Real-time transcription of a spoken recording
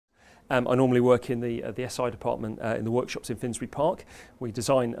I normally work in the SI department in the workshops in Finsbury Park. We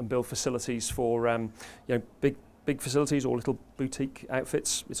design and build facilities for big facilities or little boutique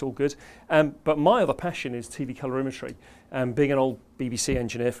outfits. It's all good. But my other passion is TV colorimetry. Being an old BBC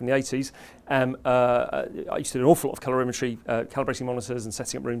engineer from the 80s, I used to do an awful lot of colorimetry, calibrating monitors and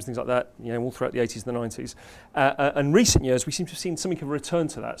setting up rooms, things like that, all throughout the 80s and the 90s. And recent years, we seem to have seen something of a return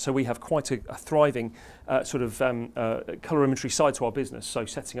to that. So we have quite a thriving colorimetry side to our business. So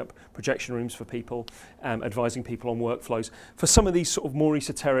setting up projection rooms for people, advising people on workflows. For some of these sort of more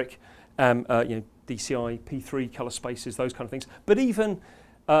esoteric, DCI, P3 colour spaces, those kind of things. But even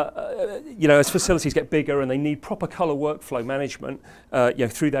as facilities get bigger and they need proper colour workflow management,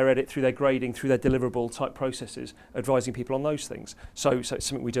 through their edit, through their grading, through their deliverable type processes, advising people on those things. So it's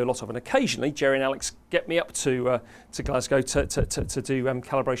something we do a lot of. And occasionally, Jerry and Alex get me up to Glasgow to do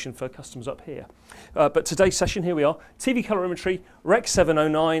calibration for customers up here. But today's session, here we are, TV colorimetry,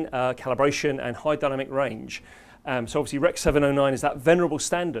 Rec.709 calibration and high dynamic range. So obviously Rec.709 is that venerable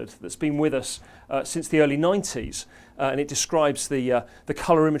standard that's been with us since the early 90s, and it describes the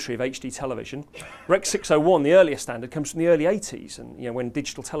colorimetry of HD television. Rec.601, the earlier standard, comes from the early 80s, and when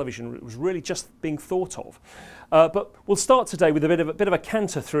digital television was really just being thought of. But we'll start today with a bit of a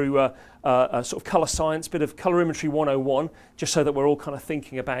canter through sort of colour science, bit of Colorimetry 101, just so that we're all kind of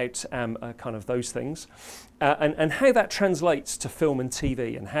thinking about kind of those things, and how that translates to film and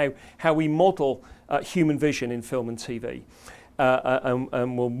TV, and how we model human vision in film and TV.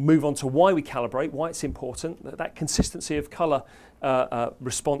 And we'll move on to why we calibrate, why it's important, that consistency of colour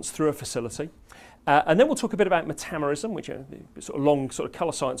response through a facility. And then we'll talk a bit about metamerism, which is a sort of long sort of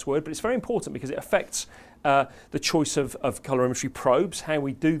colour science word, but it's very important because it affects the choice of colorimetry probes, how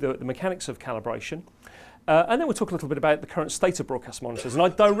we do the mechanics of calibration. And then we'll talk a little bit about the current state of broadcast monitors. And I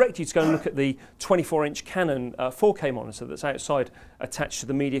direct you to go and look at the 24-inch Canon 4K monitor that's outside attached to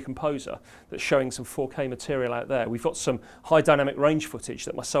the Media Composer that's showing some 4K material out there. We've got some high dynamic range footage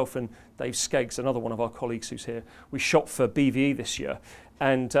that myself and Dave Skeggs, another one of our colleagues who's here, we shot for BVE this year.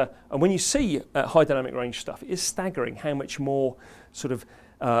 And when you see high dynamic range stuff, it is staggering how much more sort of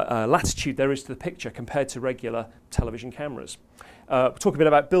latitude there is to the picture compared to regular television cameras. We'll talk a bit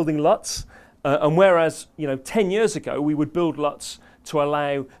about building LUTs. And whereas 10 years ago we would build LUTs to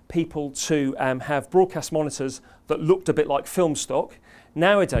allow people to have broadcast monitors that looked a bit like film stock,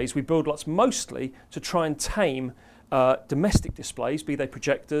 nowadays we build LUTs mostly to try and tame domestic displays, be they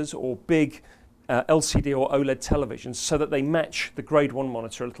projectors or big LCD or OLED televisions, so that they match the grade 1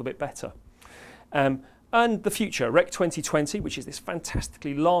 monitor a little bit better. And the future, Rec 2020, which is this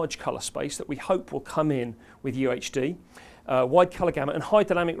fantastically large colour space that we hope will come in with UHD. Wide colour gamut and high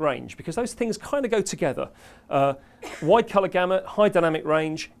dynamic range, because those things kind of go together. Wide colour gamut, high dynamic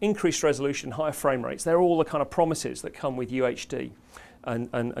range, increased resolution, higher frame rates. They're all the kind of promises that come with UHD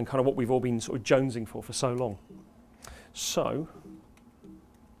and kind of what we've all been sort of jonesing for so long. So,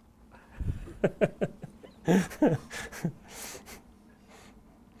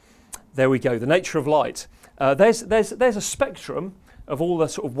 there we go, the nature of light. There's a spectrum of all the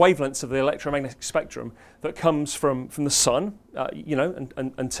sort of wavelengths of the electromagnetic spectrum that comes from the sun,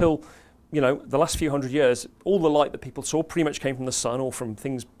 until the last few hundred years, all the light that people saw pretty much came from the sun or from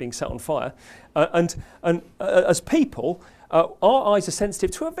things being set on fire. As people, our eyes are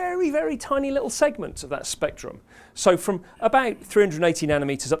sensitive to a very, very tiny little segment of that spectrum. So from about 380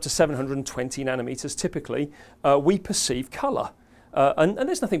 nanometers up to 720 nanometers, typically, we perceive colour. And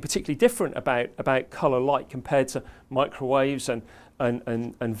there's nothing particularly different about colour light compared to microwaves and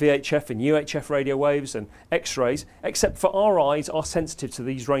VHF and UHF radio waves and X-rays, except for our eyes are sensitive to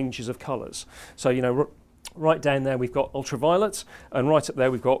these ranges of colours. So right down there we've got ultraviolet, and right up there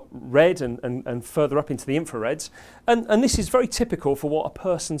we've got red, and further up into the infrareds. And this is very typical for what a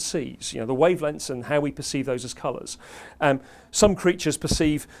person sees, the wavelengths and how we perceive those as colours. Some creatures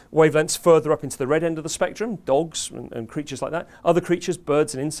perceive wavelengths further up into the red end of the spectrum, dogs and creatures like that. Other creatures,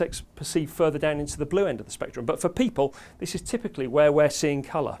 birds and insects, perceive further down into the blue end of the spectrum. But for people, this is typically where we're seeing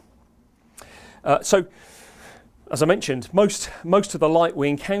colour. So, as I mentioned, most of the light we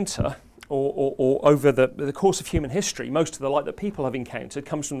encounter, or over the course of human history, most of the light that people have encountered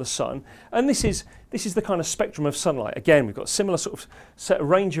comes from the sun, and this is the kind of spectrum of sunlight. Again, we've got a similar sort of set of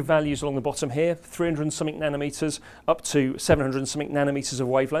range of values along the bottom here, 300 and something nanometers up to 700 and something nanometers of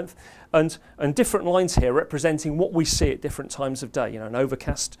wavelength, and different lines here representing what we see at different times of day. An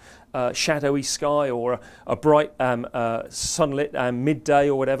overcast, shadowy sky, or a bright sunlit midday,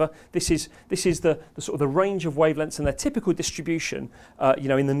 or whatever. This is the sort of the range of wavelengths and their typical distribution,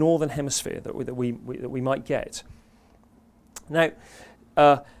 in the northern hemisphere that we might get. Now,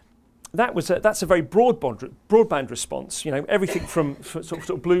 that's a very broadband response. You know, everything from sort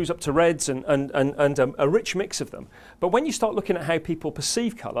of blues up to reds and a rich mix of them. But when you start looking at how people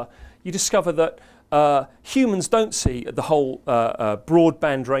perceive colour, you discover that humans don't see the whole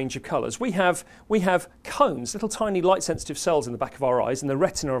broadband range of colours. We have cones, little tiny light-sensitive cells in the back of our eyes, in the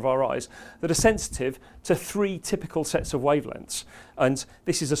retina of our eyes, that are sensitive to 3 typical sets of wavelengths. And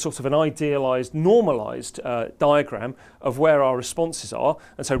this is a sort of an idealised, normalised diagram of where our responses are.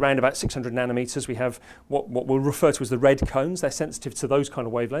 And so around about 600 nanometres, we have what we'll refer to as the red cones. They're sensitive to those kind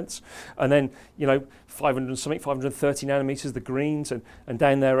of wavelengths. And then, you know, 530 nanometres, the greens, and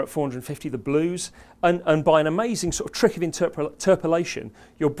down there at 450, the blues. And by an amazing sort of trick of interpolation,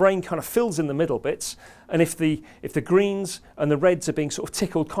 your brain kind of fills in the middle bits. And if the greens and the reds are being sort of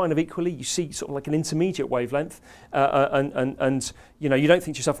tickled kind of equally, you see sort of like an intermediate wavelength. And you know, you don't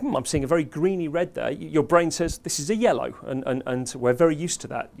think to yourself, I'm seeing a very greeny red there. Your brain says, this is a yellow. And we're very used to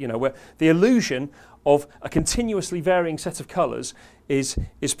that. You know, where the illusion of a continuously varying set of colours is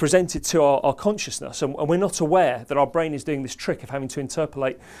presented to our consciousness. And we're not aware that our brain is doing this trick of having to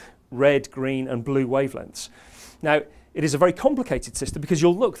interpolate red, green and blue wavelengths. Now, it is a very complicated system because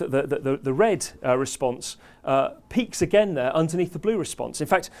you'll look that the red response peaks again there underneath the blue response. In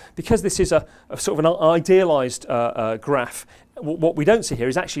fact, because this is a sort of an idealised graph, what we don't see here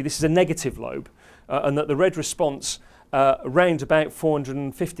is actually this is a negative lobe, and that the red response around about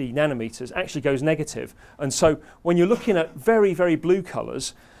 450 nanometres actually goes negative. And so when you're looking at very, very blue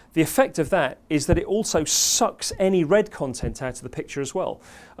colours, the effect of that is that it also sucks any red content out of the picture as well.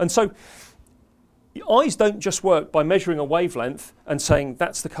 And so eyes don't just work by measuring a wavelength and saying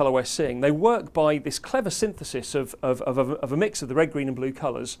that's the colour we're seeing. They work by this clever synthesis of a mix of the red, green and blue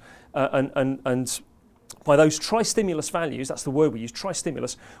colours, and by those tri-stimulus values, that's the word we use,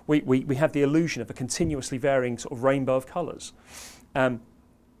 tri-stimulus, we have the illusion of a continuously varying sort of rainbow of colours.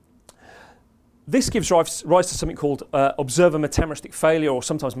 This gives rise to something called observer metameristic failure, or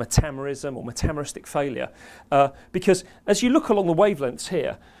sometimes metamerism or metameristic failure, because as you look along the wavelengths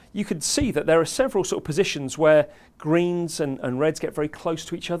here, you can see that there are several sort of positions where greens and reds get very close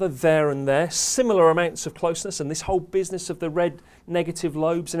to each other, there and there, similar amounts of closeness, and this whole business of the red negative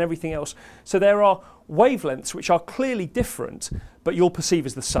lobes and everything else. So there are wavelengths which are clearly different, but you'll perceive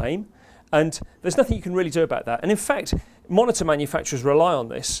as the same. And there's nothing you can really do about that. And in fact, monitor manufacturers rely on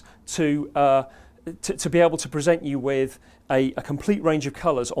this to be able to present you with a complete range of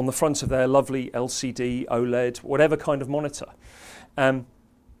colours on the front of their lovely LCD, OLED, whatever kind of monitor. And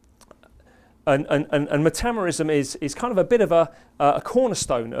metamerism is kind of a bit of a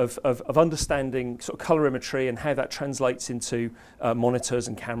cornerstone of understanding sort of colorimetry and how that translates into monitors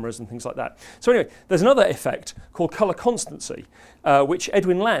and cameras and things like that. So anyway, there's another effect called colour constancy, which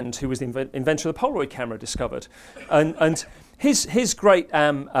Edwin Land, who was the inventor of the Polaroid camera, discovered. And his great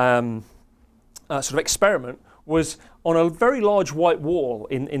sort of experiment was on a very large white wall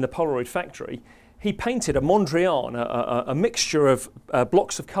in the Polaroid factory. He painted a Mondrian, a mixture of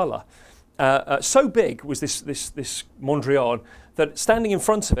blocks of colour. So big was this Mondrian that standing in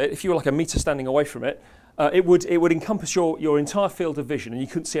front of it, if you were like a metre standing away from it, it would encompass your entire field of vision and you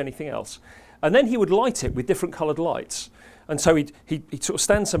couldn't see anything else. And then he would light it with different coloured lights. And so he'd sort of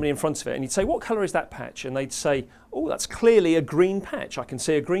stand somebody in front of it and he'd say, what colour is that patch? And they'd say, oh, that's clearly a green patch. I can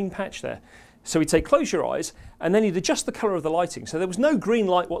see a green patch there. So he'd say, close your eyes, and then he'd adjust the colour of the lighting. So there was no green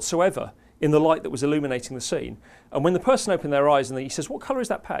light whatsoever in the light that was illuminating the scene. And when the person opened their eyes and he says, what colour is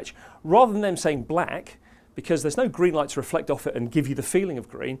that patch? Rather than them saying black, because there's no green light to reflect off it and give you the feeling of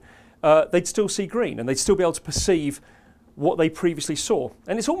green, they'd still see green and they'd still be able to perceive what they previously saw.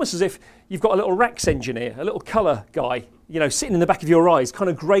 And it's almost as if you've got a little RACS engineer, a little colour guy, you know, sitting in the back of your eyes, kind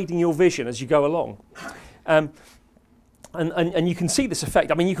of grading your vision as you go along. And you can see this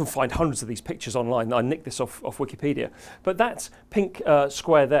effect. I mean, you can find hundreds of these pictures online. I nicked this off Wikipedia. But that pink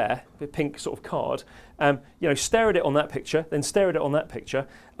square there, the pink sort of card, you know, stare at it on that picture, then stare at it on that picture,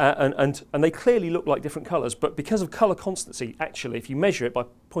 and they clearly look like different colours. But because of colour constancy, actually, if you measure it by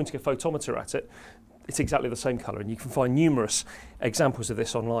pointing a photometer at it, it's exactly the same colour. And you can find numerous examples of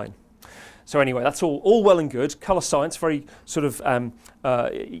this online. So anyway, that's all well and good. Colour science, very sort of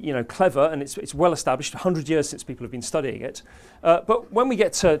you know, clever, and it's well established. 100 years since people have been studying it. But when we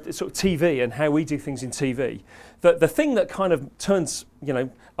get to sort of TV and how we do things in TV, the thing that kind of turns, you know,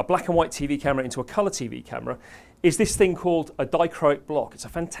 a black and white TV camera into a colour TV camera is this thing called a dichroic block. It's a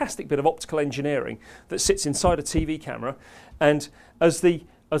fantastic bit of optical engineering that sits inside a TV camera, and as the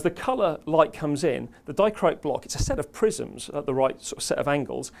colour light comes in, the dichroic block, it's a set of prisms at the right sort of set of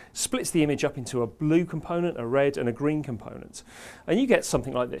angles, splits the image up into a blue component, a red and a green component. And you get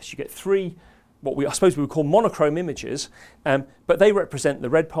something like this. You get three I suppose we would call monochrome images, but they represent the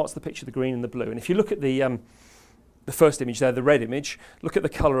red parts of the picture, the green and the blue. And if you look at the first image there, the red image, look at the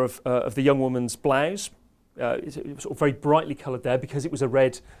colour of the young woman's blouse. It's sort of very brightly coloured there because it was a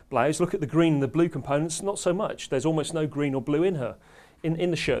red blouse. Look at the green and the blue components, not so much. There's almost no green or blue in her,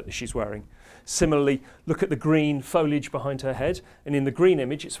 in the shirt that she's wearing. Similarly, look at the green foliage behind her head, and in the green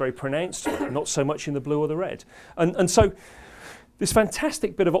image it's very pronounced, not so much in the blue or the red. And so this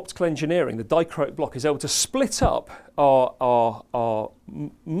fantastic bit of optical engineering, the dichroic block, is able to split up our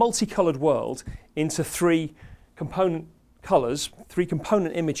multicoloured world into three component colours, three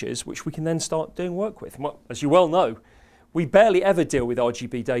component images, which we can then start doing work with. Well, as you well know, we barely ever deal with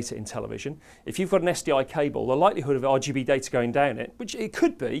RGB data in television. If you've got an SDI cable, the likelihood of RGB data going down it, which it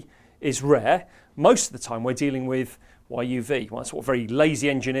could be, is rare. Most of the time we're dealing with YUV. Well, that's what very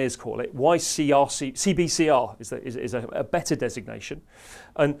lazy engineers call it. CBCR is a better designation.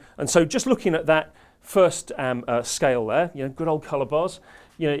 And so just looking at that first scale there, good old colour bars,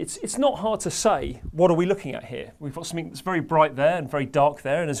 it's not hard to say, what are we looking at here? We've got something that's very bright there and very dark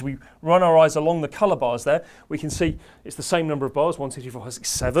there, and as we run our eyes along the colour bars there, we can see it's the same number of bars, 1, 2, 3, 4, 5, 6,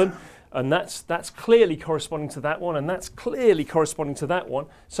 7, and that's clearly corresponding to that one, and that's clearly corresponding to that one.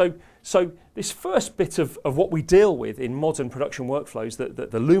 So this first bit of what we deal with in modern production workflows,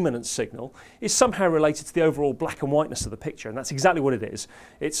 the luminance signal, is somehow related to the overall black and whiteness of the picture, and that's exactly what it is.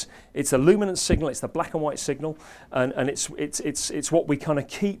 It's a luminance signal, it's the black and white signal, and it's what we kind of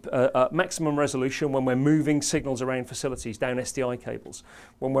keep at maximum resolution when we're moving signals around facilities down SDI cables,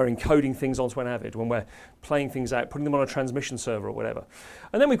 when we're encoding things onto an Avid, when we're playing things out, putting them on a transmission server or whatever.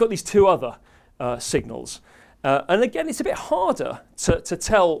 And then we've got these two other signals. And again, it's a bit harder to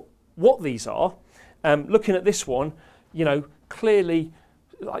tell what these are. Looking at this one, clearly,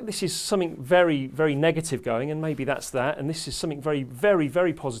 like, this is something very, very negative going, and maybe that's that, and this is something very, very,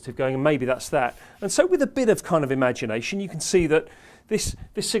 very positive going, and maybe that's that. And so with a bit of kind of imagination, you can see that this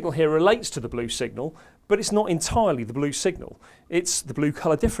signal here relates to the blue signal, but it's not entirely the blue signal. It's the blue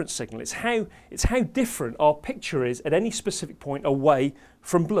colour difference signal. It's how different our picture is at any specific point away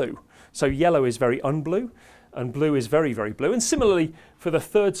from blue. So yellow is very unblue, and blue is very, very blue. And similarly, for the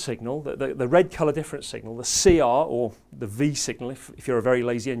third signal, the red colour difference signal, the CR, or the V signal, if you're a very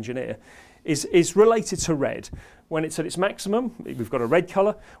lazy engineer, is related to red. When it's at its maximum, we've got a red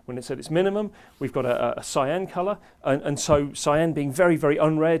colour. When it's at its minimum, we've got a cyan colour. And so cyan being very, very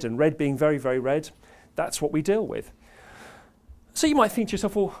unred and red being very, very red, that's what we deal with. So you might think to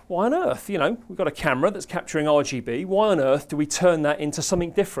yourself, well, why on earth? We've got a camera that's capturing RGB. Why on earth do we turn that into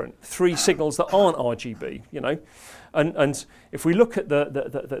something different? Three signals that aren't RGB, And if we look at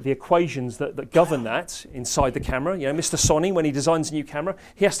the equations that govern that inside the camera, Mr. Sony, when he designs a new camera,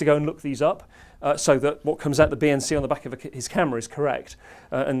 he has to go and look these up so that what comes out the BNC on the back of his camera is correct.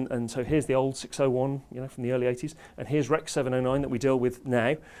 And so here's the old 601, from the early 80s, and here's Rec.709 that we deal with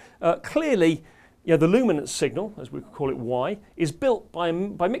now. Clearly, the luminance signal, as we call it Y, is built by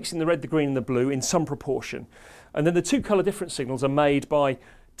mixing the red, the green and the blue in some proportion. And then the two colour difference signals are made by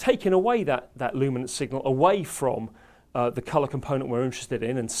taking away that luminance signal away from the colour component we're interested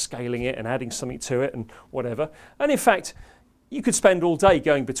in and scaling it and adding something to it and whatever. And in fact, you could spend all day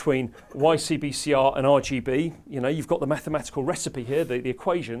going between YCBCR and RGB. You've got the mathematical recipe here, the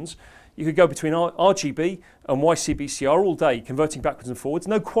equations. You could go between RGB and YCBCR all day, converting backwards and forwards.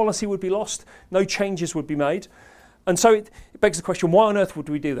 No quality would be lost, no changes would be made. And so it begs the question, why on earth would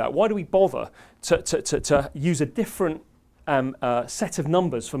we do that? Why do we bother to use a different set of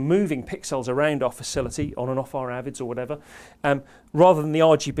numbers for moving pixels around our facility, on and off our Avids or whatever, rather than the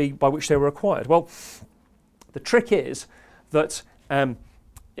RGB by which they were acquired? Well, the trick is that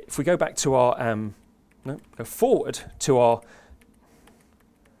if we go back to our, go forward to our,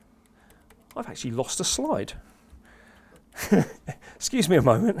 I've actually lost a slide. Excuse me a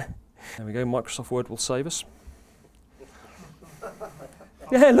moment. There we go, Microsoft Word will save us.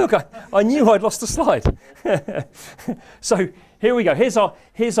 Yeah, look, I knew I'd lost a slide. So here we go. Here's our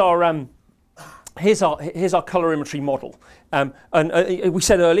colorimetry model. And we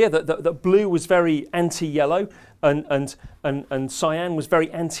said earlier that blue was very anti-yellow and cyan was very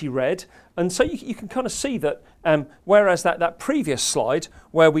anti-red. And so you can kind of see that whereas that previous slide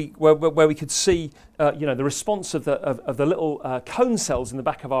where we could see the response of the little cone cells in the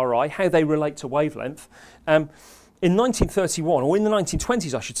back of our eye, how they relate to wavelength. In 1931, or in the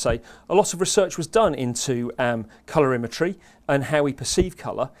 1920s, I should say, a lot of research was done into colorimetry and how we perceive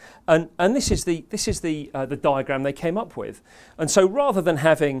colour. And this is the diagram they came up with. And so rather than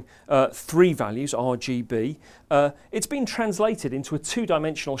having 3 values, RGB, it's been translated into a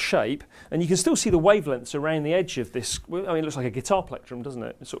 2-dimensional shape, and you can still see the wavelengths around the edge of this. I mean, it looks like a guitar plectrum, doesn't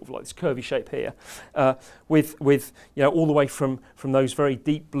it? It's sort of like this curvy shape here, with you know, all the way from those very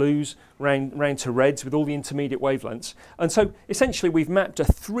deep blues round to reds with all the intermediate wavelengths. And so essentially we've mapped a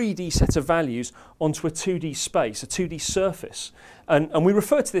 3D set of values onto a 2D space, a 2D surface. And we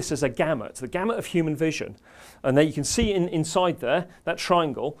refer to this as a gamut, the gamut of human vision. And there you can see inside there, that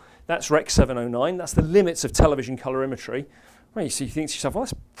triangle, that's Rec.709, that's the limits of television colorimetry. Well, you think to yourself, well,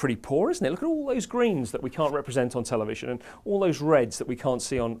 that's pretty poor, isn't it? Look at all those greens that we can't represent on television and all those reds that we can't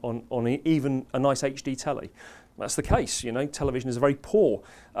see on even a nice HD telly. That's the case, you know, television is a very poor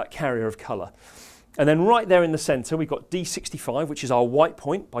carrier of colour. And then right there in the centre, we've got D65, which is our white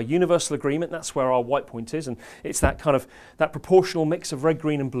point. By universal agreement, that's where our white point is. And it's that kind of, that proportional mix of red,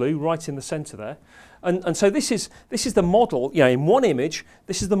 green and blue right in the centre there. And so this is the model, you know, in one image,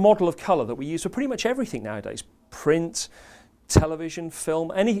 this is the model of colour that we use for pretty much everything nowadays. Print, television,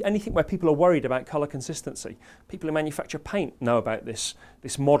 film, anything where people are worried about colour consistency. People who manufacture paint know about this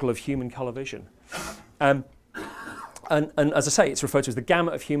model of human colour vision. And as I say, it's referred to as the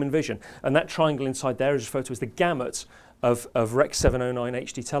gamut of human vision. And that triangle inside there is referred to as the gamut of Rec.709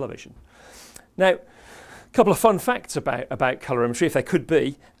 HD television. Now, a couple of fun facts about colorimetry, if there could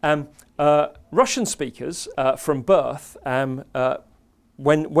be. Russian speakers from birth, when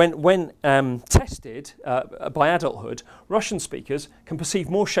tested by adulthood, Russian speakers can perceive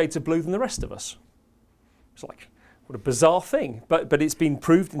more shades of blue than the rest of us. It's like, what a bizarre thing, but it's been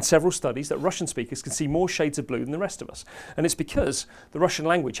proved in several studies that Russian speakers can see more shades of blue than the rest of us. And it's because the Russian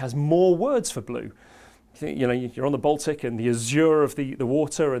language has more words for blue. You know, you're on the Baltic and the azure of the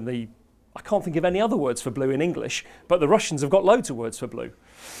water and I can't think of any other words for blue in English, but the Russians have got loads of words for blue.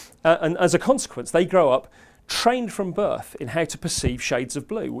 And as a consequence, they grow up trained from birth in how to perceive shades of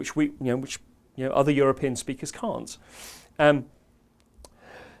blue, which other European speakers can't.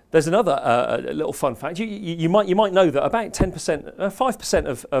 There's another little fun fact. You might know that about 10%,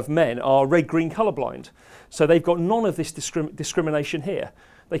 5% of men are red-green colourblind. So they've got none of this discrimination here.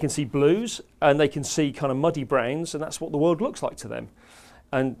 They can see blues and they can see kind of muddy browns, and that's what the world looks like to them.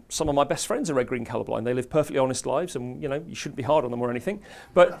 And some of my best friends are red-green colourblind. They live perfectly honest lives, and you know, you shouldn't be hard on them or anything.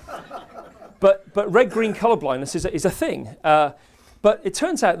 But red-green colourblindness is a thing. But it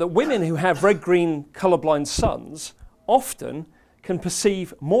turns out that women who have red-green colourblind sons often can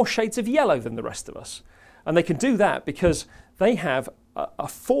perceive more shades of yellow than the rest of us. And they can do that because they have a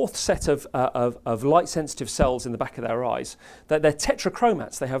fourth set of light-sensitive cells in the back of their eyes. They're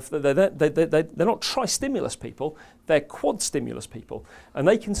tetrachromats. They're not tri-stimulus people, they're quad-stimulus people. And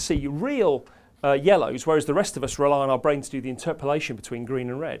they can see real yellows, whereas the rest of us rely on our brain to do the interpolation between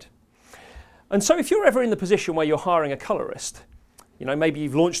green and red. And so if you're ever in the position where you're hiring a colourist, you know, maybe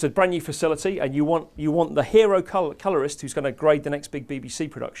you've launched a brand new facility and you want the hero colourist who's going to grade the next big BBC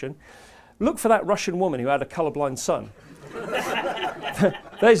production, look for that Russian woman who had a colourblind son.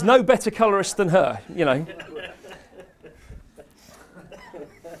 There's no better colourist than her, you know.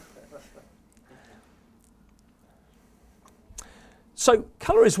 So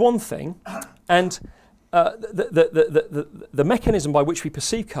colour is one thing, and the mechanism by which we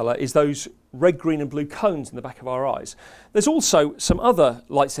perceive colour is those red, green and blue cones in the back of our eyes. There's also some other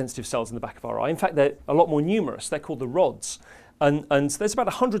light-sensitive cells in the back of our eye. In fact, they're a lot more numerous. They're called the rods. And there's about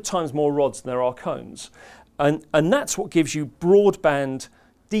 100 times more rods than there are cones. And that's what gives you broadband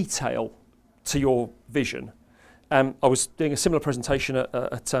detail to your vision. I was doing a similar presentation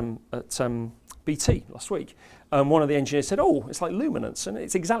at BT last week. One of the engineers said, oh, it's like luminance. And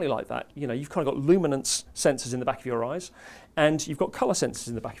it's exactly like that. You know, you've kind of got luminance sensors in the back of your eyes, and you've got colour sensors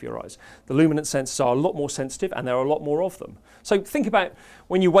in the back of your eyes. The luminance sensors are a lot more sensitive, and there are a lot more of them. So think about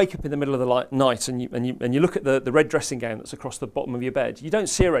when you wake up in the middle of the night and you look at the red dressing gown that's across the bottom of your bed. You don't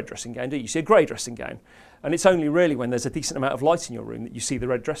see a red dressing gown, do you? You see a grey dressing gown. And it's only really when there's a decent amount of light in your room that you see the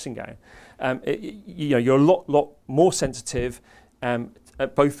red dressing gown. You know, you're a lot more sensitive,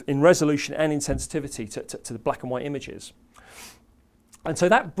 both in resolution and in sensitivity to the black and white images. And so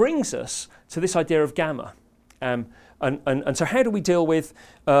that brings us to this idea of gamma. And so how do we deal with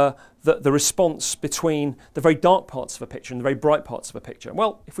the response between the very dark parts of a picture and the very bright parts of a picture?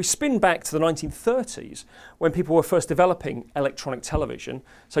 Well, if we spin back to the 1930s, when people were first developing electronic television,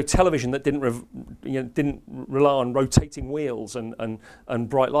 so television that didn't rely on rotating wheels and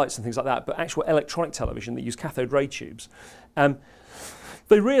bright lights and things like that, but actual electronic television that used cathode ray tubes,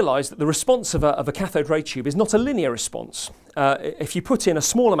 they realised that the response of a cathode ray tube is not a linear response. If you put in a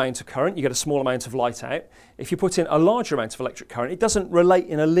small amount of current, you get a small amount of light out. If you put in a larger amount of electric current, it doesn't relate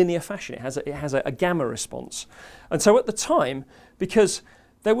in a linear fashion. It has a gamma response. And so at the time, because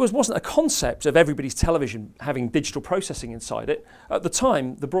there wasn't a concept of everybody's television having digital processing inside it, at the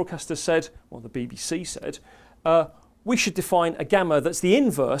time the broadcasters said, well, the BBC said, we should define a gamma that's the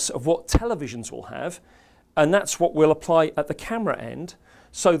inverse of what televisions will have, and that's what we'll apply at the camera end,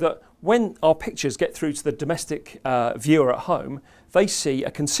 so that when our pictures get through to the domestic viewer at home, they see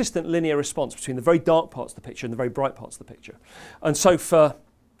a consistent linear response between the very dark parts of the picture and the very bright parts of the picture. And so for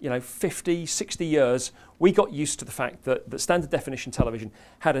 50, 60 years, we got used to the fact that standard definition television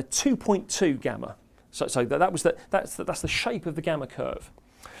had a 2.2 gamma. So that's the shape of the gamma curve.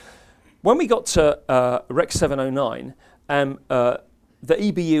 When we got to Rec.709, the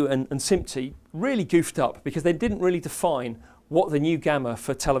EBU and SMPTE really goofed up because they didn't really define what the new gamma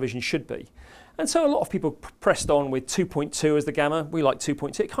for television should be. And so a lot of people pressed on with 2.2 as the gamma. We like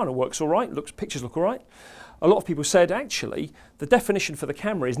 2.2, it kind of works all right, pictures look all right. A lot of people said, actually, the definition for the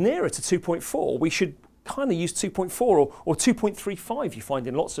camera is nearer to 2.4. We should kind of use 2.4 or 2.35 you find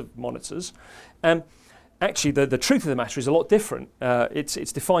in lots of monitors. Actually, the truth of the matter is a lot different.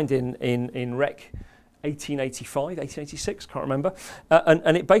 It's defined in Rec. 1885, 1886, can't remember,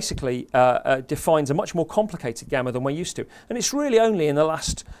 and it basically defines a much more complicated gamma than we're used to. And it's really only in the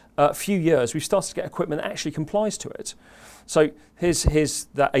last few years we've started to get equipment that actually complies to it. So here's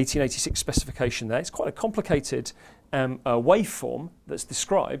that 1886 specification there. It's quite a complicated waveform that's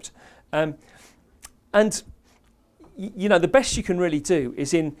described, and the best you can really do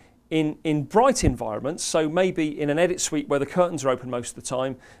is in bright environments, so maybe in an edit suite where the curtains are open most of the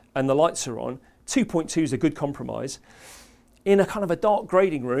time and the lights are on, 2.2 is a good compromise. In a kind of a dark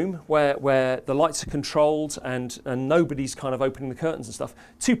grading room where the lights are controlled and nobody's kind of opening the curtains and stuff,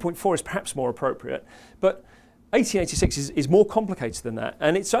 2.4 is perhaps more appropriate. But 1886 is more complicated than that,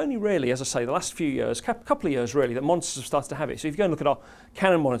 and it's only really, as I say, the last few years, couple of years really, that monitors have started to have it. So if you go and look at our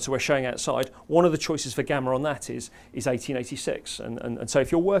Canon monitor we're showing outside, one of the choices for gamma on that is 1886. And so if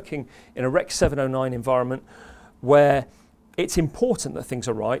you're working in a Rec.709 environment where it's important that things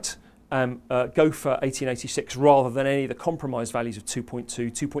are right, go for 1886 rather than any of the compromise values of 2.2,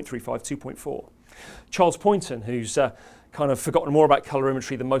 2.35, 2.4. Charles Poynton, who's kind of forgotten more about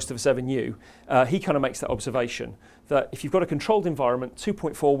colorimetry than most of us ever knew, he kind of makes that observation that if you've got a controlled environment,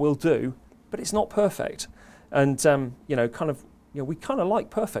 2.4 will do, but it's not perfect. And we kind of like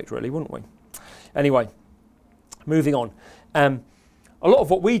perfect, really, wouldn't we? Anyway, moving on. A lot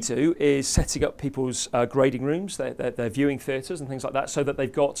of what we do is setting up people's grading rooms, their viewing theatres and things like that, so that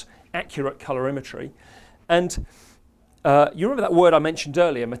they've got accurate colorimetry. And you remember that word I mentioned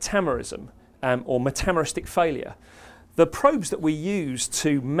earlier, metamerism, or metameristic failure. The probes that we use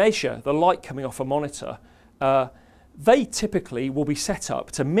to measure the light coming off a monitor, they typically will be set up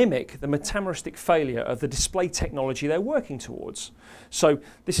to mimic the metameristic failure of the display technology they're working towards. So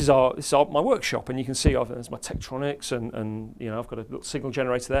this is my workshop, and you can see there's my Tektronix, and I've got a little signal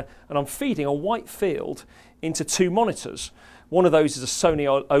generator there, and I'm feeding a white field into two monitors. One of those is a Sony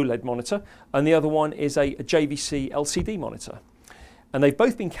OLED monitor, and the other one is a JVC LCD monitor. And they've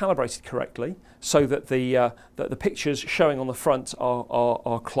both been calibrated correctly so that the pictures showing on the front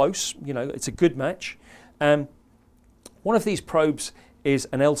are close. It's a good match. One of these probes is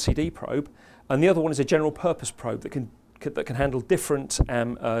an LCD probe, and the other one is a general purpose probe that can handle different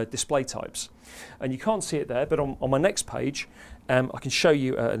display types. And you can't see it there, but on my next page, I can show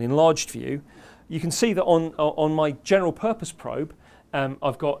you an enlarged view. You can see that on my general purpose probe,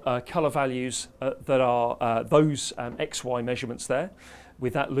 I've got colour values that are those XY measurements there,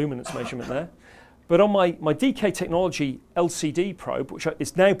 with that luminance measurement there. But on my DK Technology LCD probe, which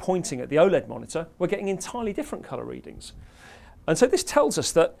is now pointing at the OLED monitor, we're getting entirely different colour readings. And so this tells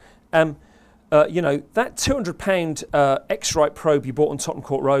us that that £200 X-Rite probe you bought on Tottenham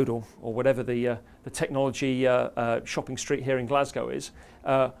Court Road, or whatever the technology shopping street here in Glasgow is,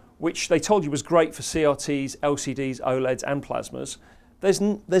 which they told you was great for CRTs, LCDs, OLEDs and plasmas,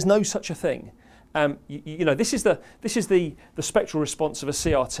 there's no such a thing. This is the spectral response of a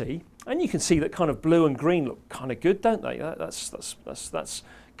CRT, and you can see that kind of blue and green look kind of good, don't they? That's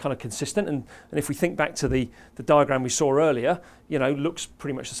kind of consistent. And if we think back to the diagram we saw earlier, looks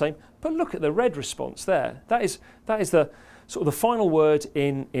pretty much the same. But look at the red response there. That is the sort of the final word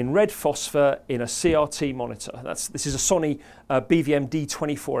in red phosphor in a CRT monitor. This is a Sony BVM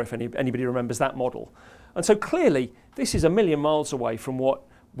D24, if anybody remembers that model. And so clearly, this is a million miles away from what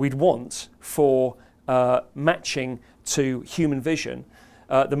we'd want for matching to human vision.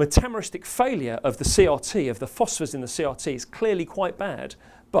 the metameristic failure of the CRT, of the phosphors in the CRT, is clearly quite bad.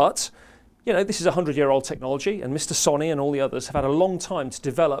 But you know, this is a 100-year-old technology, and Mr. Sony and all the others have had a long time to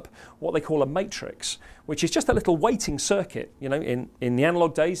develop what they call a matrix, which is just a little weighting circuit. You know, in the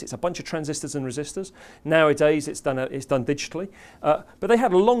analog days, it's a bunch of transistors and resistors. Nowadays, it's done digitally. But they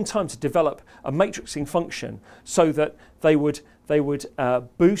had a long time to develop a matrixing function so that they would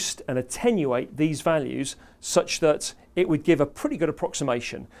boost and attenuate these values such that it would give a pretty good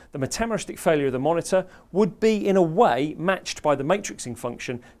approximation. The metameristic failure of the monitor would be, in a way, matched by the matrixing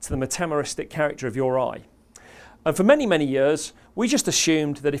function to the metameristic character of your eye. And for many, many years, we just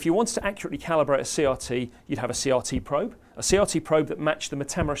assumed that if you wanted to accurately calibrate a CRT, you'd have a CRT probe that matched the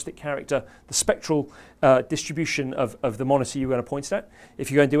metameristic character, the spectral distribution of the monitor you were going to point it at.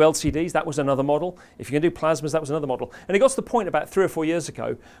 If you're going to do LCDs, that was another model. If you're going to do plasmas, that was another model. And it got to the point about 3 or 4 years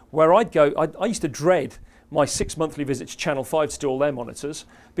ago where I used to dread my 6 monthly visits to Channel 5 to do all their monitors,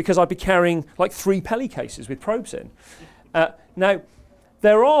 because I'd be carrying like 3 Peli cases with probes in. Now,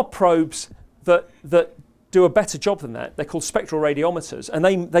 there are probes that do a better job than that. They're called spectral radiometers,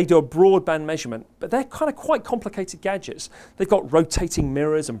 and they do a broadband measurement, but they're kind of quite complicated gadgets. They've got rotating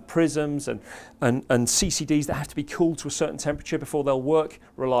mirrors and prisms and CCDs that have to be cooled to a certain temperature before they'll work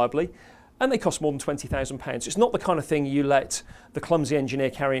reliably. And they cost more than £20,000. It's not the kind of thing you let the clumsy engineer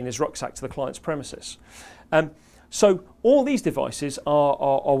carry in his rucksack to the client's premises. So all these devices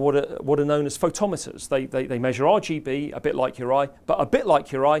are what are known as photometers. They measure RGB, a bit like your eye, but a bit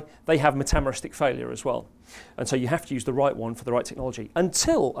like your eye, they have metameristic failure as well. And so you have to use the right one for the right technology.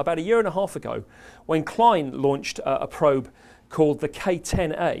 Until about 1.5 years ago, when Klein launched a probe called the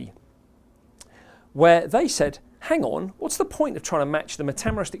K10A, where they said, hang on, what's the point of trying to match the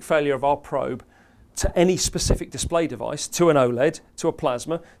metameristic failure of our probe to any specific display device, to an OLED, to a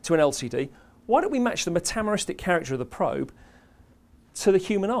plasma, to an LCD? Why don't we match the metameristic character of the probe to the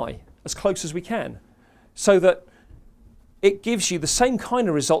human eye as close as we can, so that it gives you the same kind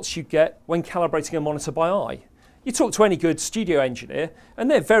of results you get when calibrating a monitor by eye? You talk to any good studio engineer, and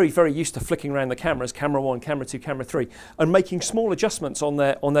they're very, very used to flicking around the cameras, camera 1, camera 2, camera 3, and making small adjustments on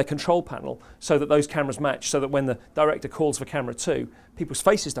their control panel so that those cameras match, so that when the director calls for camera 2, people's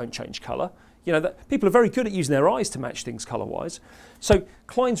faces don't change colour. You know, that people are very good at using their eyes to match things colour-wise. So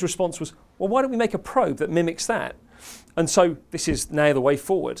Klein's response was, well, why don't we make a probe that mimics that? And so this is now the way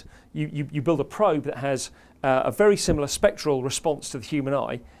forward. You build a probe that has a very similar spectral response to the human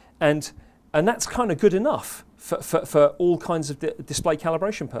eye, and that's kind of good enough for all kinds of display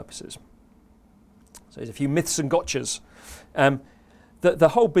calibration purposes. So there's a few myths and gotchas. The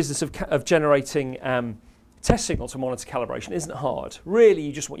whole business of generating test signals for monitor calibration isn't hard. Really,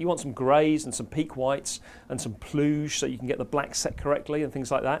 you want some greys and some peak whites and some plooge so you can get the black set correctly and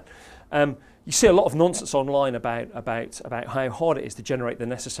things like that. You see a lot of nonsense online about how hard it is to generate the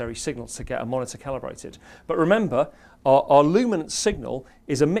necessary signals to get a monitor calibrated. But remember, our luminance signal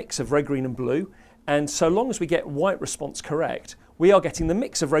is a mix of red, green and blue, and so long as we get white response correct, we are getting the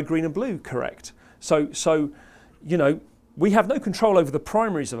mix of red, green and blue correct. So you know, we have no control over the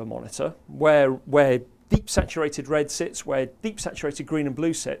primaries of a monitor, where deep saturated red sits, where deep saturated green and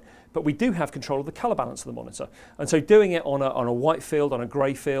blue sit, but we do have control of the colour balance of the monitor. And so doing it on a white field, on a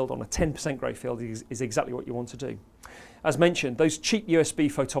grey field, on a 10% grey field is exactly what you want to do. As mentioned, those cheap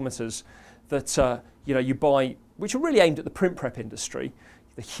USB photometers that you know, you buy, which are really aimed at the print prep industry,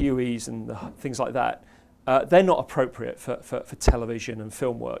 the Hueys and the things like that, they're not appropriate for television and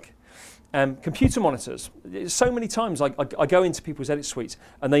film work. Computer monitors. So many times I go into people's edit suites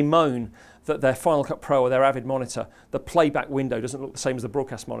and they moan that their Final Cut Pro or their Avid monitor, the playback window doesn't look the same as the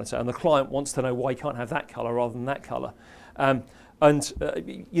broadcast monitor, and the client wants to know why you can't have that colour rather than that colour.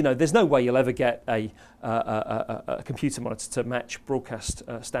 You know, there's no way you'll ever get a computer monitor to match broadcast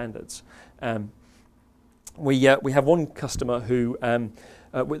standards. We have one customer who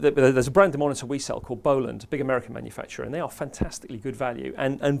there's a brand of monitor we sell called Boland, a big American manufacturer, and they are fantastically good value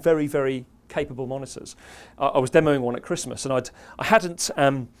and very, very capable monitors. I was demoing one at Christmas, and I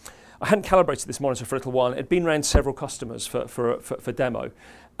hadn't calibrated this monitor for a little while. It had been around several customers for demo,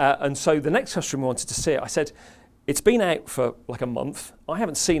 and so the next customer wanted to see it. I said, it's been out for like a month. I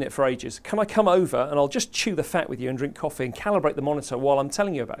haven't seen it for ages. Can I come over and I'll just chew the fat with you and drink coffee and calibrate the monitor while I'm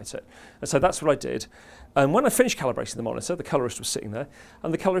telling you about it? And so that's what I did. And when I finished calibrating the monitor, the colorist was sitting there,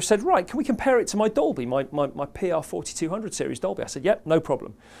 and the colorist said, right, can we compare it to my Dolby, my PR4200 series Dolby? I said, yep, no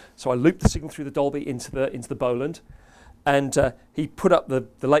problem. So I looped the signal through the Dolby into the Boland, and he put up the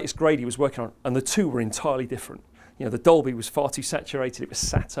latest grade he was working on, and the two were entirely different. You know, the Dolby was far too saturated, it was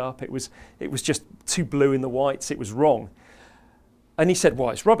sat up, it was just too blue in the whites, it was wrong. And he said, well,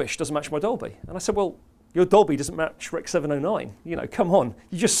 it's rubbish, doesn't match my Dolby. And I said, well, your Dolby doesn't match Rec.709. You know, come on,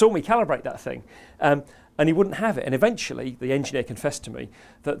 you just saw me calibrate that thing. And he wouldn't have it. And eventually, the engineer confessed to me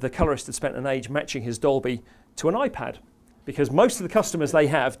that the colorist had spent an age matching his Dolby to an iPad, because most of the customers they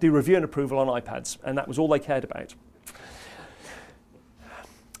have do review and approval on iPads, and that was all they cared about.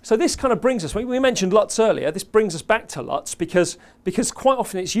 So this kind of brings us, we mentioned LUTs earlier, this brings us back to LUTs because quite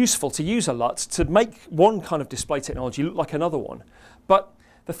often it's useful to use a LUT to make one kind of display technology look like another one. But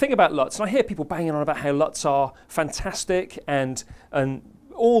the thing about LUTs, and I hear people banging on about how LUTs are fantastic and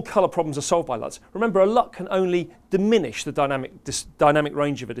all colour problems are solved by LUTs. Remember, a LUT can only diminish the dynamic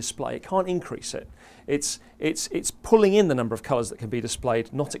range of a display. It can't increase it. It's pulling in the number of colours that can be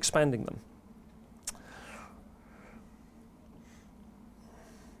displayed, not expanding them.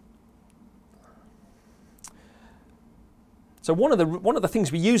 So one of the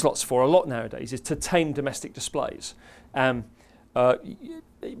things we use LUTs for a lot nowadays is to tame domestic displays. Back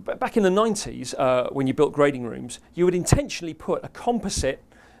in the 90s, when you built grading rooms, you would intentionally put a composite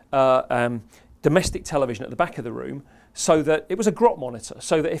domestic television at the back of the room so that it was a grot monitor,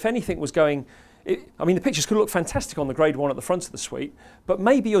 so that if anything was going, I mean, the pictures could look fantastic on the grade 1 at the front of the suite, but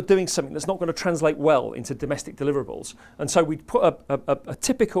maybe you're doing something that's not going to translate well into domestic deliverables. And so we'd put a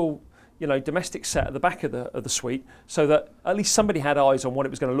typical, you know, domestic set at the back of the suite so that at least somebody had eyes on what it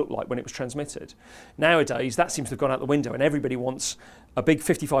was going to look like when it was transmitted. Nowadays, that seems to have gone out the window, and everybody wants a big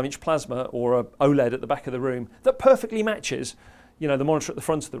 55-inch plasma or a OLED at the back of the room that perfectly matches, you know, the monitor at the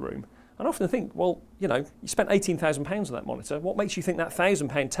front of the room. And I often think, well, you know, you spent £18,000 on that monitor. What makes you think that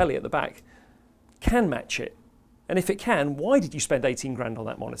 £1,000 telly at the back can match it? And if it can, why did you spend 18 grand on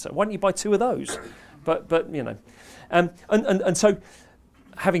that monitor? Why don't you buy 2 of those? But you know, and so,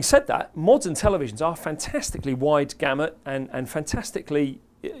 having said that, modern televisions are fantastically wide gamut and fantastically,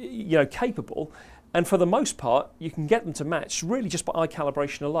 you know, capable. And for the most part, you can get them to match really just by eye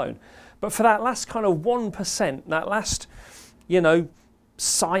calibration alone. But for that last kind of 1%, that last, you know,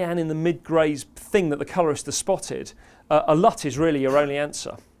 cyan in the mid-greys thing that the colorist has spotted, a LUT is really your only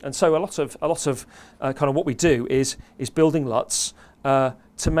answer. And so a lot of kind of what we do is building LUTs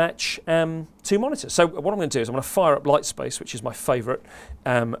to match 2 monitors. So what I'm going to do is I'm going to fire up Lightspace, which is my favourite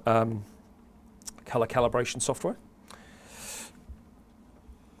color calibration software.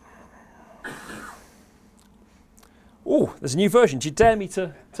 Oh, there's a new version. Do you dare me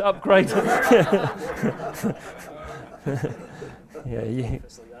to upgrade? Yeah,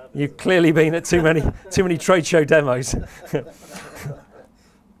 you've clearly been at too many trade show demos.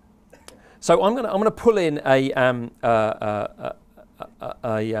 So I'm gonna pull in a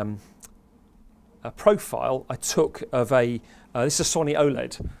profile I took of this is a Sony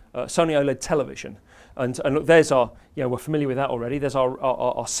OLED television. And look, there's our, you know, we're familiar with that already. There's our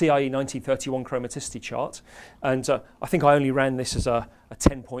CIE 1931 chromaticity chart. And I think I only ran this as a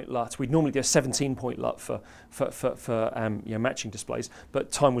 10-point LUT. We'd normally do a 17-point LUT for you know, matching displays, but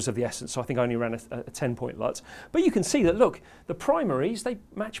time was of the essence, so I think I only ran a 10-point LUT. But you can see that, look, the primaries, they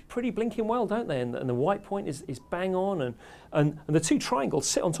match pretty blinking well, don't they? And the white point is bang on, and the 2 triangles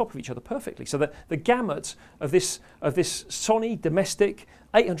sit on top of each other perfectly. So the gamut of this Sony domestic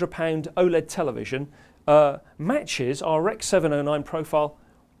 £800 OLED television matches our Rec.709 profile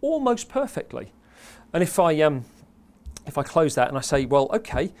almost perfectly. And if I close that and I say, well,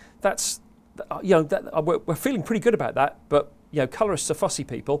 okay, that's, you know, we're feeling pretty good about that, but, you know, colorists are fussy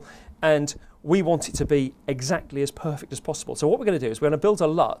people, and we want it to be exactly as perfect as possible. So what we're going to do is we're going to build a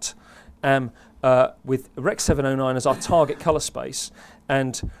LUT with Rec.709 as our target color space,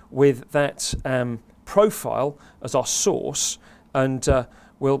 and with that profile as our source, and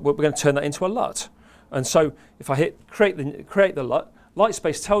we're going to turn that into a LUT. And so if I hit create the LUT,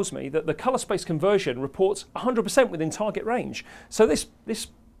 Lightspace tells me that the color space conversion reports 100% within target range. So this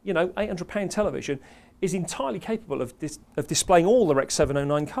you know, £800 television is entirely capable of displaying all the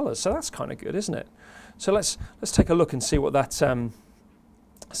Rec.709 colors. So that's kind of good, isn't it? So let's take a look and see what that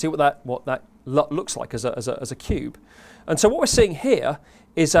LUT looks like as a cube. And so what we're seeing here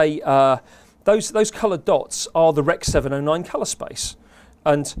is those colored dots are the Rec.709 color space.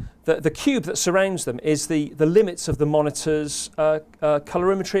 And the cube that surrounds them is the limits of the monitor's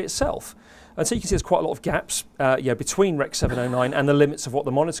colorimetry itself. And so you can see there's quite a lot of gaps between Rec.709 and the limits of what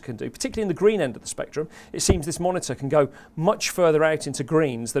the monitor can do, particularly in the green end of the spectrum. It seems this monitor can go much further out into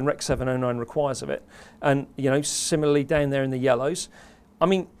greens than Rec.709 requires of it. And, you know, similarly down there in the yellows. I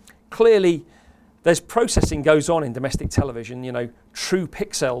mean, clearly there's processing goes on in domestic television, you know, true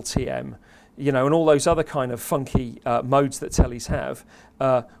pixel TM, you know, and all those other kind of funky modes that tellies have,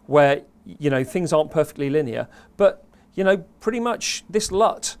 where, you know, things aren't perfectly linear. But, you know, pretty much this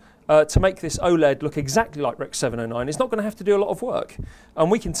LUT to make this OLED look exactly like Rec.709 is not going to have to do a lot of work.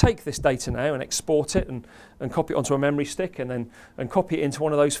 And we can take this data now and export it and copy it onto a memory stick and copy it into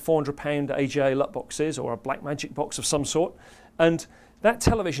one of those £400 AGA LUT boxes or a Blackmagic box of some sort. And that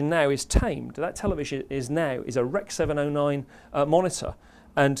television now is tamed. That television is a Rec.709 monitor.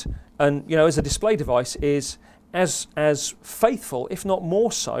 And you know, as a display device is as faithful, if not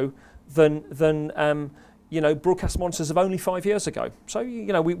more so, than you know, broadcast monitors of only 5 years ago. So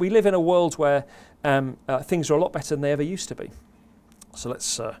you know, we live in a world where things are a lot better than they ever used to be. So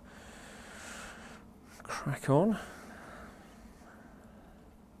let's crack on.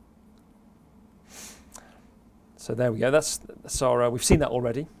 So there we go. That's our. We've seen that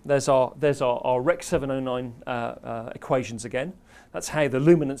already. There's our Rec.709 equations again. That's how the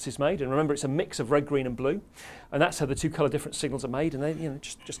luminance is made, and remember it's a mix of red, green, and blue, and that's how the two colour different signals are made, and they, you know,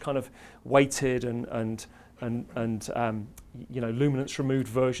 just kind of weighted and you know, luminance removed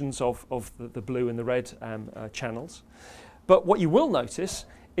versions of the blue and the red channels. But what you will notice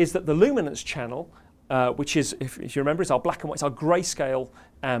is that the luminance channel, which is, if you remember, is our black and white, it's our grayscale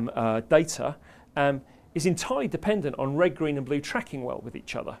data, is entirely dependent on red, green, and blue tracking well with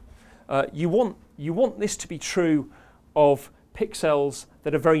each other. You want this to be true of pixels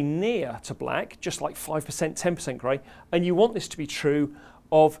that are very near to black, just like 5%, 10% grey, and you want this to be true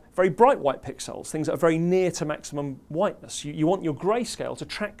of very bright white pixels, things that are very near to maximum whiteness. You want your grayscale to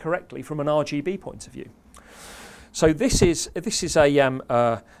track correctly from an RGB point of view. So this is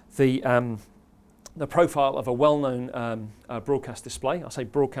the profile of a well-known broadcast display. I say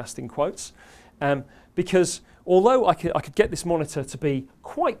broadcast in quotes, because although I could get this monitor to be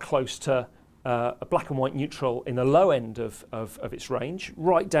quite close to a black and white neutral in the low end of its range,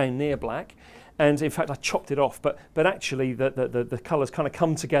 right down near black, and in fact I chopped it off, but actually the colours kind of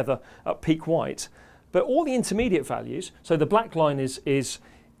come together at peak white. But all the intermediate values, so the black line is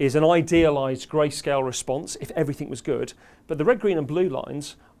an idealised grayscale response if everything was good, but the red, green and blue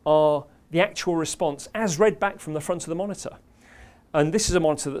lines are the actual response as read back from the front of the monitor. And this is a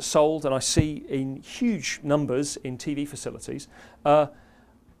monitor that's sold, and I see in huge numbers in TV facilities,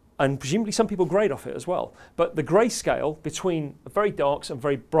 and presumably some people grade off it as well. But the grayscale between very darks and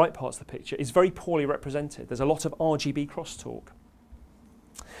very bright parts of the picture is very poorly represented. There's a lot of RGB crosstalk.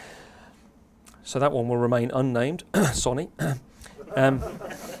 So that one will remain unnamed, Sony.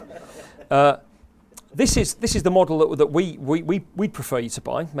 This is the model that we'd prefer you to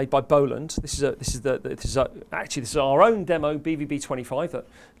buy, made by Boland. This is our own demo BVB25 that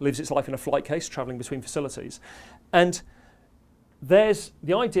lives its life in a flight case, travelling between facilities, and there's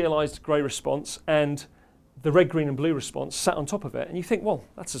the idealised grey response and the red, green and blue response sat on top of it, and you think, well,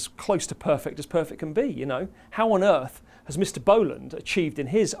 that's as close to perfect as perfect can be. You know, how on earth has Mr. Boland achieved in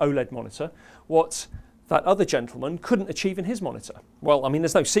his OLED monitor what that other gentleman couldn't achieve in his monitor? Well, I mean,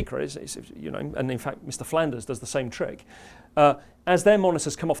 there's no secret, you know, and in fact, Mr. Flanders does the same trick. As their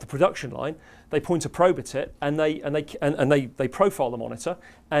monitors come off the production line, they point a probe at it, and they profile the monitor,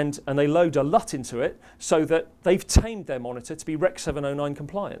 and they load a LUT into it, so that they've tamed their monitor to be Rec.709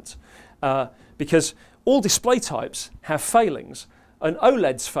 compliant. Because all display types have failings. An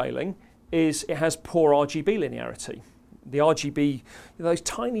OLED's failing is it has poor RGB linearity. The RGB, those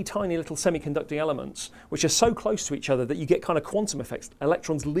tiny, tiny little semiconducting elements, which are so close to each other that you get kind of quantum effects,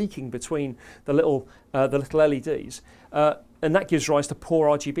 electrons leaking between the little LEDs, and that gives rise to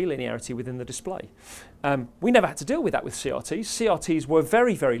poor RGB linearity within the display. We never had to deal with that with CRTs. CRTs were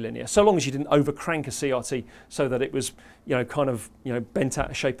very, very linear, so long as you didn't overcrank a CRT so that it was, you know, kind of, you know, bent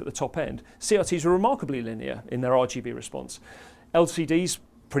out of shape at the top end. CRTs were remarkably linear in their RGB response. LCDs,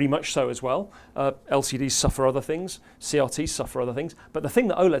 pretty much so as well. LCDs suffer other things, CRTs suffer other things, but the thing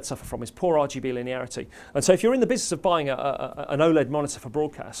that OLEDs suffer from is poor RGB linearity. And so if you're in the business of buying an OLED monitor for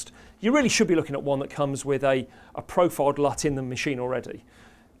broadcast, you really should be looking at one that comes with a profiled LUT in the machine already.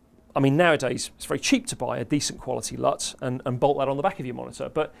 I mean, nowadays it's very cheap to buy a decent quality LUT and bolt that on the back of your monitor,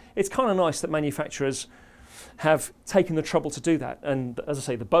 but it's kind of nice that manufacturers have taken the trouble to do that. And as I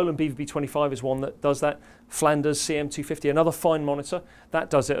say, the Boland BVB25 is one that does that. Flanders CM250, another fine monitor, that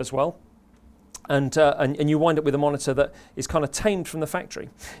does it as well. And you wind up with a monitor that is kind of tamed from the factory.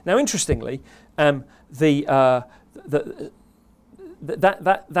 Now, interestingly, that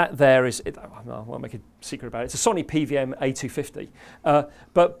there is, I won't make a secret about it. It's a Sony PVM A250,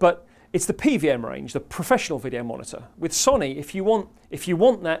 but it's the PVM range, the professional video monitor. With Sony, if you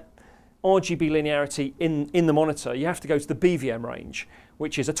want that RGB linearity in the monitor, you have to go to the BVM range,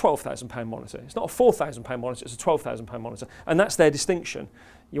 which is a £12,000 monitor. It's not a £4,000 monitor, it's a £12,000 monitor, and that's their distinction.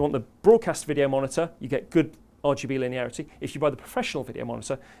 You want the broadcast video monitor, you get good RGB linearity. If you buy the professional video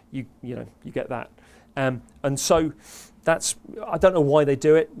monitor, you get that. And so that's, I don't know why they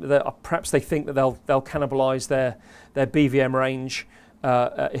do it. Perhaps they think that they'll cannibalise their BVM range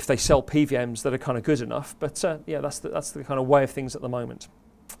if they sell PVMs that are kind of good enough. But yeah, that's the kind of way of things at the moment.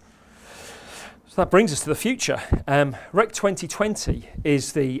 So that brings us to the future. Rec 2020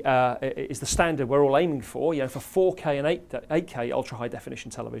 is the standard we're all aiming for, for 4K and 8K ultra high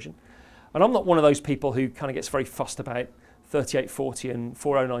definition television. And I'm not one of those people who kind of gets very fussed about 3840 and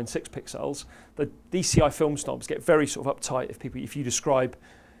 4096 pixels. The DCI film snobs get very sort of uptight if you describe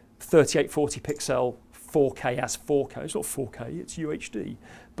 3840 pixel 4K as 4K. It's not 4K, it's UHD.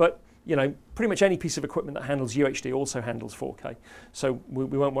 But pretty much any piece of equipment that handles UHD also handles 4K, so we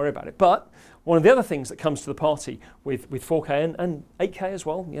won't worry about it. But one of the other things that comes to the party with 4K and 8K as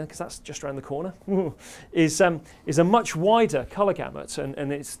well, because that's just around the corner, is a much wider colour gamut,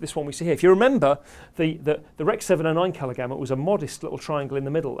 and it's this one we see here. If you remember, the Rec.709 colour gamut was a modest little triangle in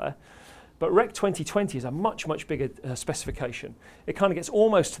the middle there, but Rec 2020 is a much bigger specification. It kind of gets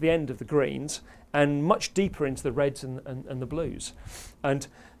almost to the end of the greens and much deeper into the reds and the blues. And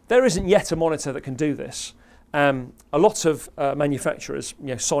there isn't yet a monitor that can do this. A lot of manufacturers,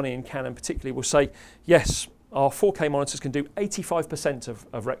 Sony and Canon particularly, will say, yes, our 4K monitors can do 85%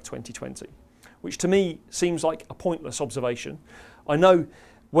 of Rec 2020, which to me seems like a pointless observation. I know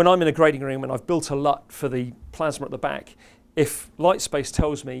when I'm in a grading room and I've built a LUT for the plasma at the back, if Lightspace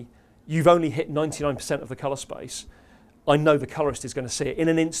tells me you've only hit 99% of the colour space, I know the colorist is going to see it in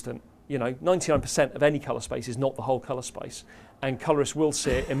an instant. 99% of any colour space is not the whole colour space, and colorists will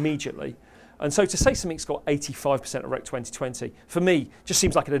see it immediately. And so to say something's got 85% of Rec 2020, for me, just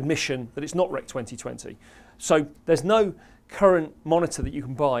seems like an admission that it's not Rec 2020. So there's no current monitor that you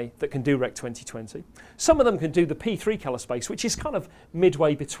can buy that can do Rec 2020. Some of them can do the P3 colour space, which is kind of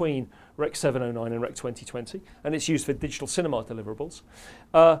midway between Rec 709 and Rec 2020, and it's used for digital cinema deliverables.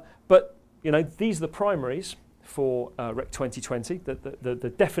 But these are the primaries for Rec 2020,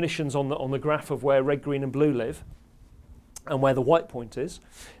 the definitions on the graph of where red, green and blue live and where the white point is.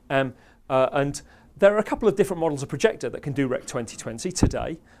 And there are a couple of different models of projector that can do Rec 2020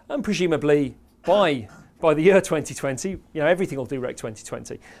 today, and presumably by the year 2020, everything will do Rec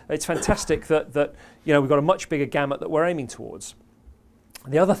 2020. It's fantastic that we've got a much bigger gamut that we're aiming towards.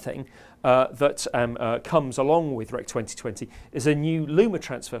 The other thing that comes along with Rec 2020 is a new luma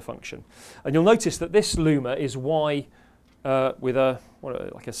transfer function, and you'll notice that this luma is Y with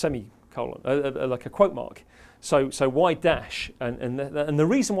like a semicolon, like a quote mark. So Y dash, and the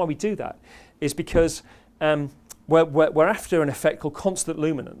reason why we do that is because we're after an effect called constant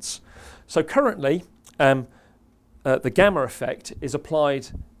luminance. So currently, the gamma effect is applied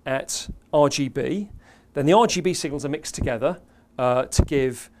at RGB. Then the RGB signals are mixed together to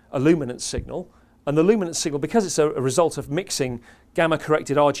give a luminance signal, and the luminance signal, because it's a result of mixing gamma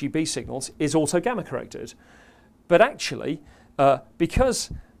corrected RGB signals, is also gamma corrected. But actually,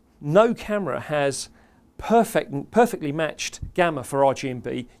 because no camera has perfectly matched gamma for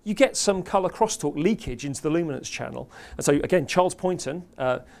RGB, you get some colour crosstalk leakage into the luminance channel. And so again, Charles Poynton,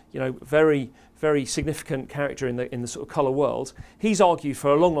 very significant character in the sort of colour world, he's argued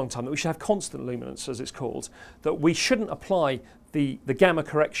for a long time that we should have constant luminance, as it's called, that we shouldn't apply the gamma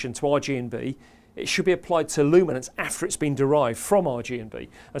correction to RGB. It should be applied to luminance after it's been derived from RGB.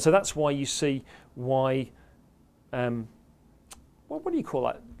 And so that's why you see Y, what do you call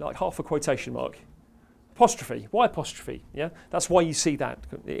that? Like half a quotation mark? Apostrophe, Y apostrophe, yeah? That's why you see that.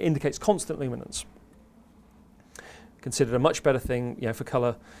 It indicates constant luminance. Considered a much better thing, for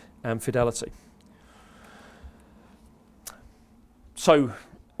colour fidelity. So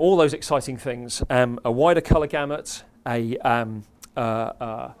all those exciting things, a wider colour gamut, a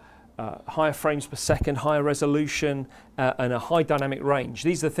higher frames per second, higher resolution, and a high dynamic range.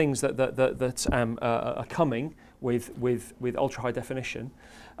 These are the things that are coming with ultra high definition.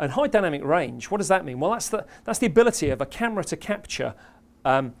 And high dynamic range, what does that mean? Well, that's the ability of a camera to capture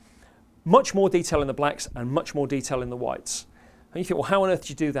much more detail in the blacks and much more detail in the whites. And you think, well, how on earth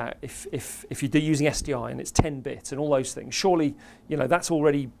do you do that if you're using SDI and it's 10-bit and all those things? Surely, that's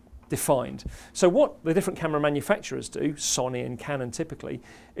already defined. So what the different camera manufacturers do, Sony and Canon typically,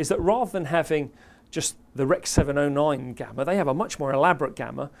 is that rather than having just the Rec 709 gamma, they have a much more elaborate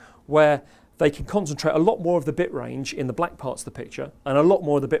gamma where they can concentrate a lot more of the bit range in the black parts of the picture and a lot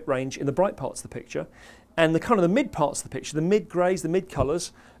more of the bit range in the bright parts of the picture. And the kind of the mid parts of the picture, the mid greys, the mid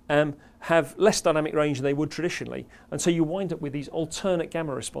colours, have less dynamic range than they would traditionally. And so you wind up with these alternate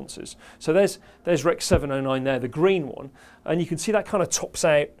gamma responses. So there's Rec 709 there, the green one, and you can see that kind of tops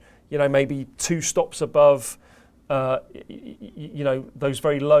out, maybe 2 stops above, those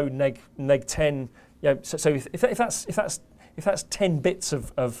very low neg 10. So if if that's 10 bits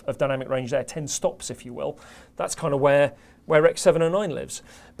of dynamic range there, 10 stops, if you will, that's kind of where Rec.709 lives.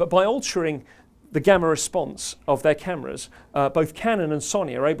 But by altering the gamma response of their cameras, both Canon and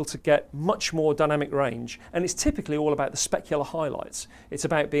Sony are able to get much more dynamic range, and it's typically all about the specular highlights. It's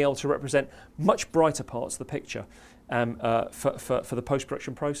about being able to represent much brighter parts of the picture for the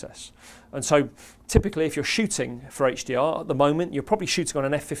post-production process. And so typically if you're shooting for HDR at the moment, you're probably shooting on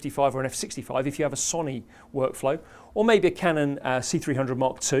an f/55 or an f/65 if you have a Sony workflow, or maybe a Canon C300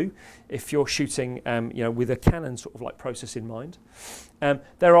 Mark II if you're shooting you know, with a Canon sort of like process in mind.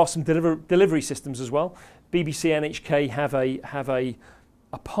 There are some delivery systems as well. BBC NHK have a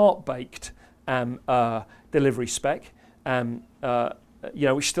part-baked delivery spec, you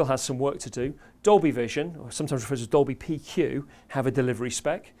know, which still has some work to do. Dolby Vision, or sometimes referred to as Dolby PQ, have a delivery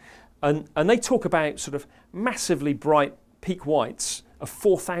spec, and they talk about sort of massively bright peak whites of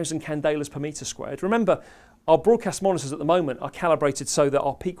 4,000 candelas per meter squared. Remember, our broadcast monitors at the moment are calibrated so that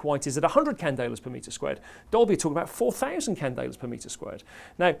our peak white is at 100 candelas per meter squared. Dolby are talking about 4,000 candelas per meter squared.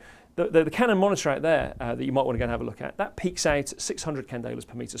 Now, the Canon monitor out there that you might want to go and have a look at, that peaks out at 600 candelas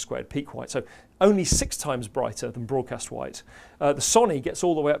per meter squared peak white, so only 6 times brighter than broadcast white. The Sony gets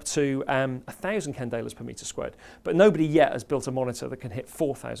all the way up to 1,000 candelas per meter squared, but nobody yet has built a monitor that can hit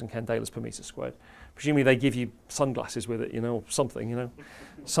 4,000 candelas per meter squared. Presumably they give you sunglasses with it, you know, or something, you know,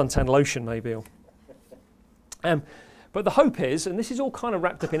 suntan lotion maybe. Or but the hope is, and this is all kind of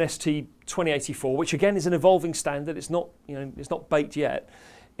wrapped up in ST 2084, which again is an evolving standard. It's not, you know, it's not baked yet.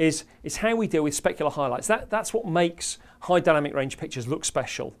 Is how we deal with specular highlights. That's what makes high dynamic range pictures look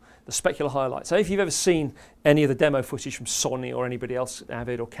special. The specular highlights. So if you've ever seen any of the demo footage from Sony or anybody else,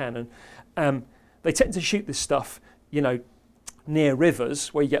 Avid or Canon, they tend to shoot this stuff, you know, near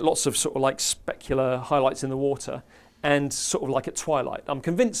rivers where you get lots of sort of like specular highlights in the water, and sort of like at twilight. I'm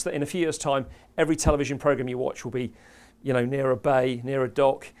convinced that in a few years' time, every television program you watch will be, you know, near a bay, near a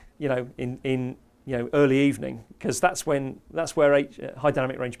dock, you know, in you know, early evening, because that's where high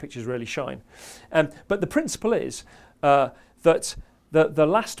dynamic range pictures really shine. But the principle is that the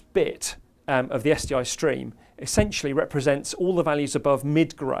last bit of the SDI stream essentially represents all the values above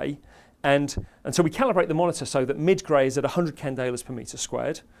mid-grey, and so we calibrate the monitor so that mid-grey is at 100 candelas per meter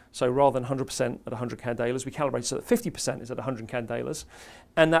squared. So rather than 100% at 100 candelas, we calibrate so that 50% is at 100 candelas.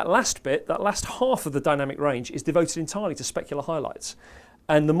 And that last bit, that last half of the dynamic range, is devoted entirely to specular highlights.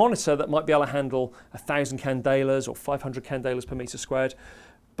 And the monitor that might be able to handle 1,000 candelas or 500 candelas per meter squared,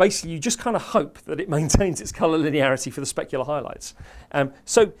 basically you just kind of hope that it maintains its colour linearity for the specular highlights.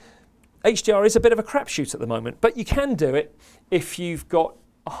 So HDR is a bit of a crapshoot at the moment, but you can do it if you've got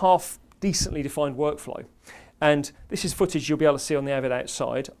a half decently defined workflow. And this is footage you'll be able to see on the Avid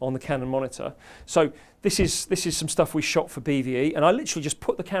outside on the Canon monitor. So this is some stuff we shot for BVE, and I literally just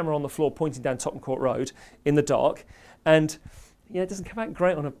put the camera on the floor pointing down Tottenham Court Road in the dark, and yeah, it doesn't come out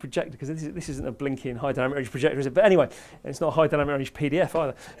great on a projector because this isn't a blinking high dynamic range projector, is it? But anyway, it's not a high dynamic range PDF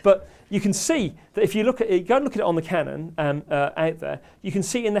either. But you can see that if you look at it, go and look at it on the Canon out there, you can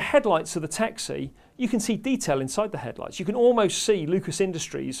see in the headlights of the taxi, you can see detail inside the headlights. You can almost see Lucas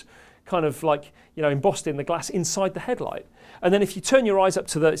Industries kind of like, you know, embossed in the glass inside the headlight. And then if you turn your eyes up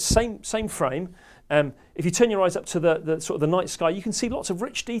to the same frame, if you turn your eyes up to the sort of the night sky, you can see lots of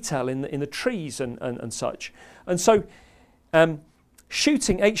rich detail in the trees and such. And so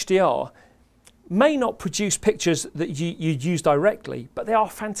shooting HDR may not produce pictures that you'd use directly, but they are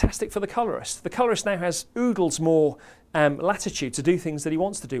fantastic for the colorist. The colorist now has oodles more latitude to do things that he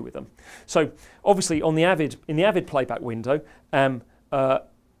wants to do with them. So obviously on the in the Avid playback window,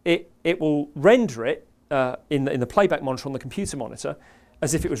 it will render it in the playback monitor on the computer monitor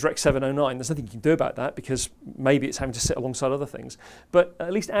as if it was Rec.709. There's nothing you can do about that because maybe it's having to sit alongside other things. But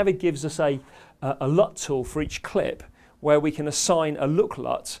at least Avid gives us a LUT tool for each clip where we can assign a look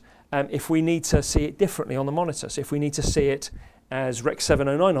LUT if we need to see it differently on the monitor. So if we need to see it as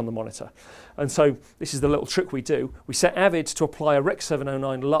Rec.709 on the monitor. And so this is the little trick we do. We set Avid to apply a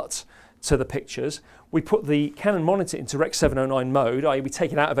Rec.709 LUT to the pictures. We put the Canon monitor into Rec.709 mode, i.e. we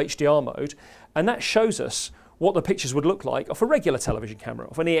take it out of HDR mode, and that shows us what the pictures would look like off a regular television camera,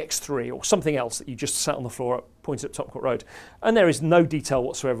 off an EX3 or something else that you just sat on the floor pointed up Tottenham Court Road. And there is no detail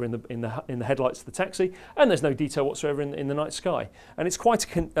whatsoever in the headlights of the taxi, and there's no detail whatsoever in the night sky. And it's quite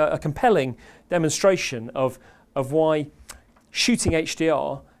a compelling demonstration of why shooting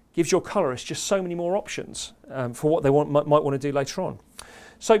HDR gives your colorist just so many more options for what they might want to do later on.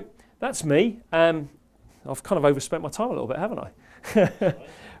 So that's me. I've kind of overspent my time a little bit, haven't I?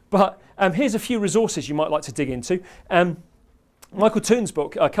 But here's a few resources you might like to dig into. Michael Toon's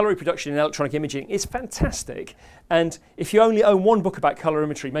book, Colour Reproduction in Electronic Imaging, is fantastic. And if you only own one book about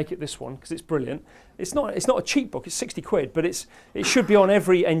colorimetry, make it this one, because it's brilliant. It's not a cheap book, it's 60 quid, but it should be on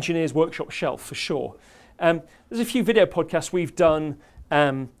every engineer's workshop shelf for sure. There's a few video podcasts we've done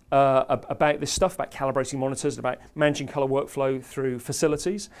about this stuff, about calibrating monitors, about managing colour workflow through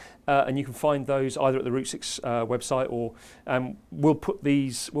facilities, and you can find those either at the Route 6 website, or we'll put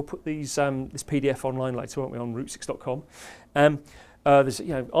this PDF online later, won't we, on route6.com. There's,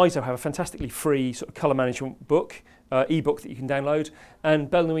 ISO have a fantastically free sort of colour management book, ebook that you can download, and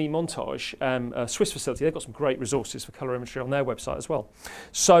Belle-Nuit Montage, a Swiss facility, they've got some great resources for colorimetry on their website as well.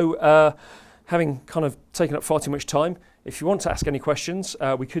 So having kind of taken up far too much time, if you want to ask any questions,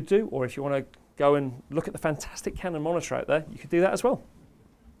 we could do, or if you want to go and look at the fantastic Canon monitor out there, you could do that as well.